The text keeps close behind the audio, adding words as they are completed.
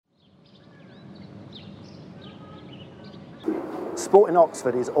Sport in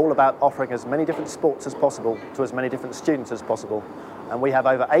Oxford is all about offering as many different sports as possible to as many different students as possible. And we have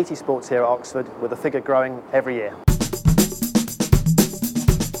over 80 sports here at Oxford, with the figure growing every year.